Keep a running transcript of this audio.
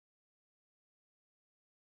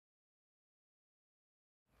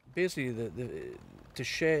basically to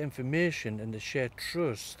share information and to share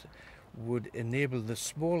trust would enable the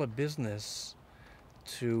smaller business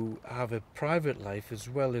to have a private life as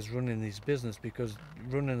well as running his business, because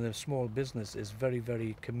running a small business is very,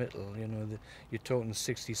 very committal. You know, you're talking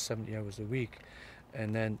 60, 70 hours a week,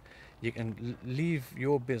 and then you can leave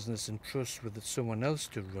your business and trust with someone else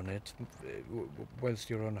to run it whilst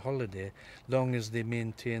you're on holiday, long as they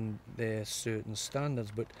maintain their certain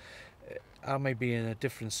standards. But I might be in a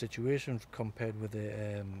different situation compared with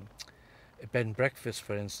a bed and breakfast,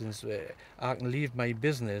 for instance. I can leave my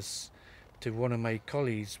business to one of my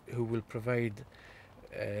colleagues who will provide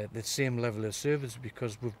the same level of service,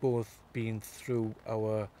 because we've both been through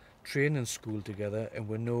our training school together and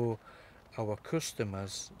we know our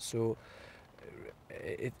customers. So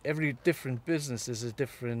every different business is a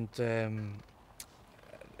different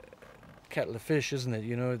kettle of fish, isn't it?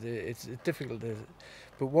 You know, it's difficult to.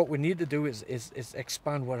 But what we need to do is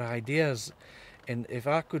expand our ideas. And if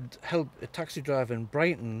I could help a taxi driver in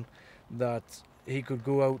Brighton, that he could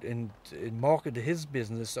go out and market his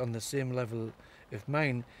business on the same level of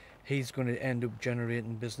mine, he's going to end up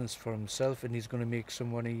generating business for himself, and he's going to make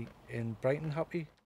somebody in Brighton happy.